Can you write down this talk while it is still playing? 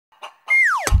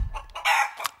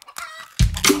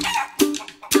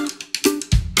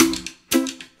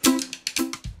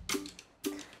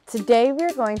Today we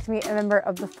are going to meet a member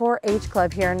of the 4-H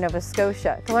Club here in Nova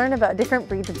Scotia to learn about different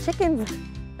breeds of chickens.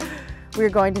 We're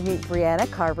going to meet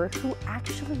Brianna Carver, who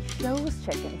actually shows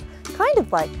chickens, kind of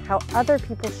like how other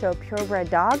people show purebred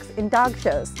dogs in dog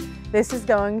shows. This is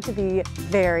going to be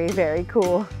very, very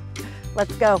cool.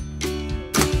 Let's go.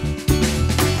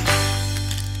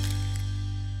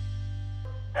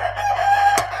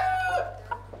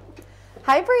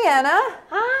 Hi, Brianna.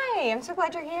 Hi, I'm so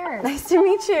glad you're here. Nice to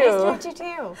meet you. Nice to meet you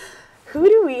too. Who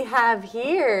do we have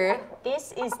here?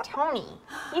 This is Tony.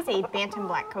 He's a Bantam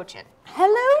Black Cochin.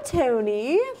 Hello,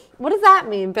 Tony. What does that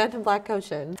mean, Bantam Black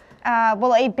Cochin?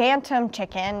 Well, a Bantam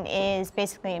chicken is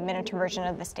basically a miniature version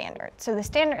of the standard. So the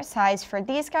standard size for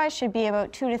these guys should be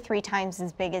about 2 to 3 times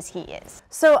as big as he is.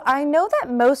 So I know that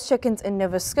most chickens in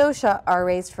Nova Scotia are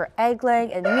raised for egg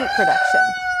laying and meat production.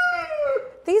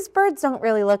 These birds don't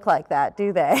really look like that,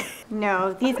 do they?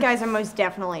 No, these guys are most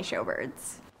definitely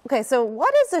showbirds. Okay, so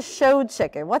what is a show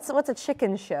chicken? What's a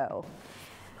chicken show?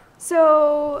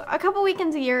 So a couple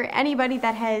weekends a year, anybody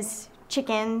that has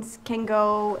chickens can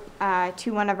go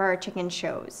to one of our chicken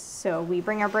shows. So we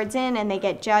bring our birds in and they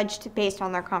get judged based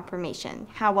on their conformation,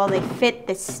 how well they fit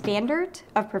the standard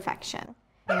of perfection.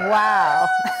 Wow.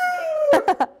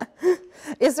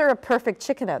 Is there a perfect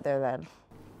chicken out there then?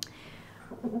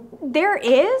 There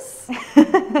is,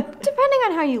 depending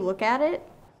on how you look at it.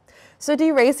 So do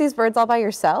you raise these birds all by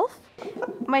yourself?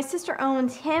 My sister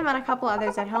owns him and a couple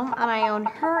others at home, and I own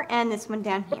her and this one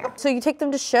down here. So you take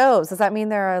them to shows. Does that mean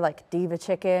there are like diva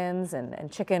chickens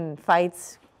and chicken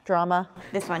fights, drama?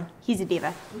 This one, he's a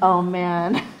diva. Oh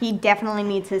man. He definitely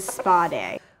needs his spa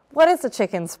day. What is a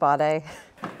chicken spa day?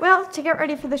 Well, to get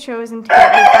ready for the shows and to get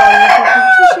ready for all the different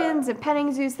competitions and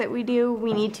petting zoos that we do,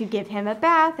 we need to give him a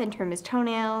bath and trim his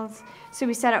toenails. So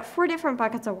we set up 4 different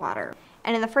buckets of water.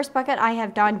 And in the first bucket, I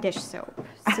have Dawn dish soap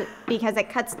because it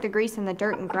cuts the grease and the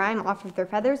dirt and grime off of their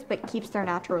feathers, but keeps their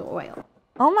natural oil.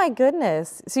 Oh my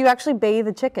goodness. So you actually bathe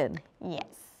the chicken? Yes.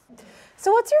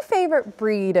 So what's your favorite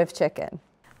breed of chicken?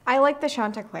 I like the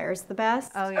Chanticleers the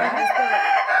best. Oh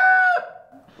yeah?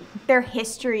 Their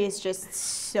history is just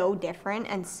so different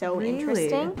and so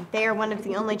interesting. They are one of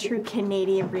the only true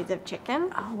Canadian breeds of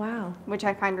chicken. Oh wow. Which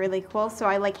I find really cool. So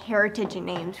I like heritage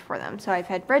names for them. So I've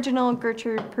had Reginald,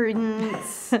 Gertrude,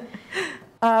 Prudence.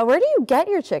 Where do you get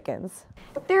your chickens?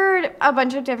 There are a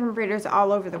bunch of different breeders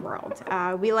all over the world.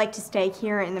 We like to stay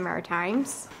here in the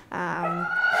Maritimes.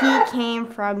 He came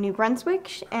from New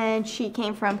Brunswick and she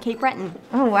came from Cape Breton.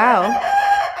 Oh wow.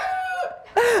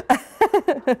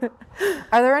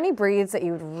 Are there any breeds that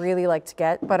you would really like to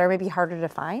get but are maybe harder to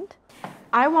find?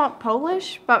 I want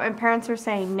Polish, but my parents are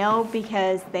saying no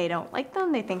because they don't like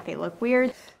them. They think they look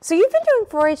weird. So you've been doing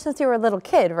 4-H since you were a little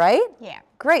kid, right? Yeah.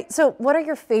 Great. So what are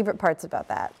your favorite parts about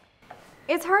that?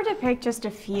 It's hard to pick just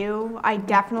a few. I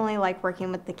definitely like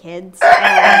working with the kids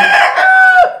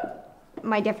and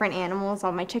my different animals,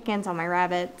 all my chickens, all my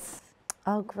rabbits.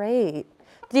 Oh, great.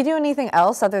 Do you do anything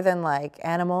else other than like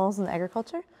animals and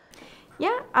agriculture?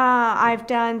 Yeah, I've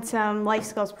done some life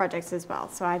skills projects as well.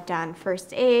 So I've done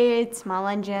first aid, small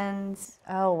engines.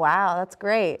 Oh, wow, that's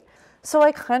great. So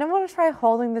I kind of want to try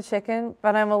holding the chicken,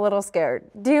 but I'm a little scared.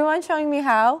 Do you mind showing me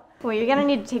how? Well, you're gonna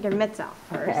need to take your mitts off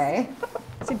first. Okay.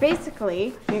 So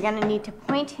basically, you're gonna need to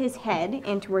point his head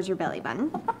in towards your belly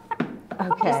button.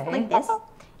 Okay. Just like this.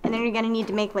 And then you're gonna need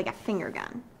to make like a finger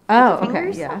gun. Oh, With your okay,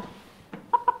 fingers. yeah.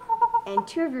 And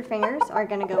 2 of your fingers are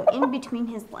gonna go in between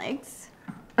his legs.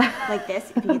 Like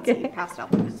this, if you can see past all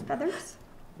those feathers.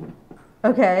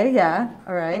 Okay, yeah,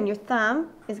 all right. And your thumb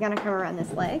is gonna come around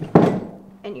this leg.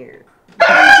 And your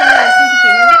pinky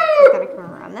finger is gonna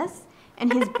come around this.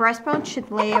 And his breastbone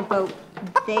should lay about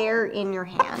there in your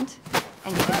hand.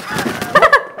 And you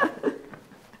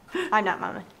I'm not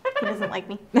Mama. He doesn't like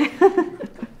me.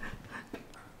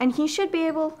 And he should be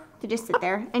able to just sit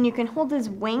there. And you can hold his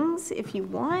wings if you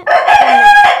want. And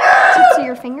the tips of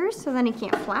your fingers so then he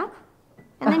can't flap.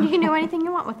 And then you can do anything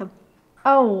you want with them.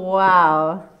 Oh,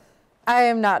 wow. I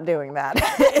am not doing that.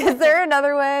 Is there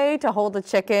another way to hold a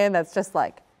chicken that's just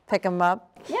like pick him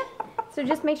up? Yeah. So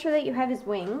just make sure that you have his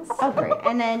wings. Oh, great.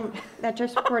 And then that you're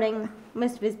supporting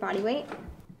most of his body weight.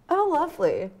 Oh,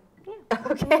 lovely. Yeah.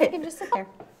 Okay. You can just sit there.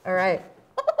 All right.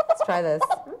 Let's try this.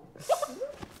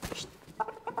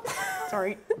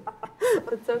 Sorry.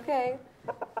 It's okay.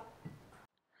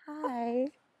 Hi.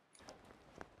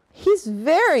 He's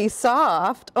very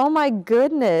soft. Oh my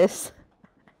goodness.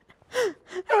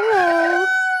 Hello.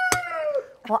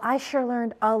 Well, I sure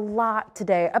learned a lot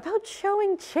today about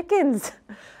showing chickens.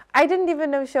 I didn't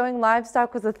even know showing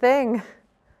livestock was a thing.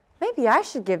 Maybe I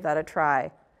should give that a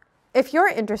try. If you're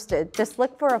interested, just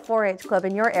look for a 4-H club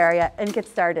in your area and get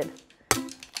started.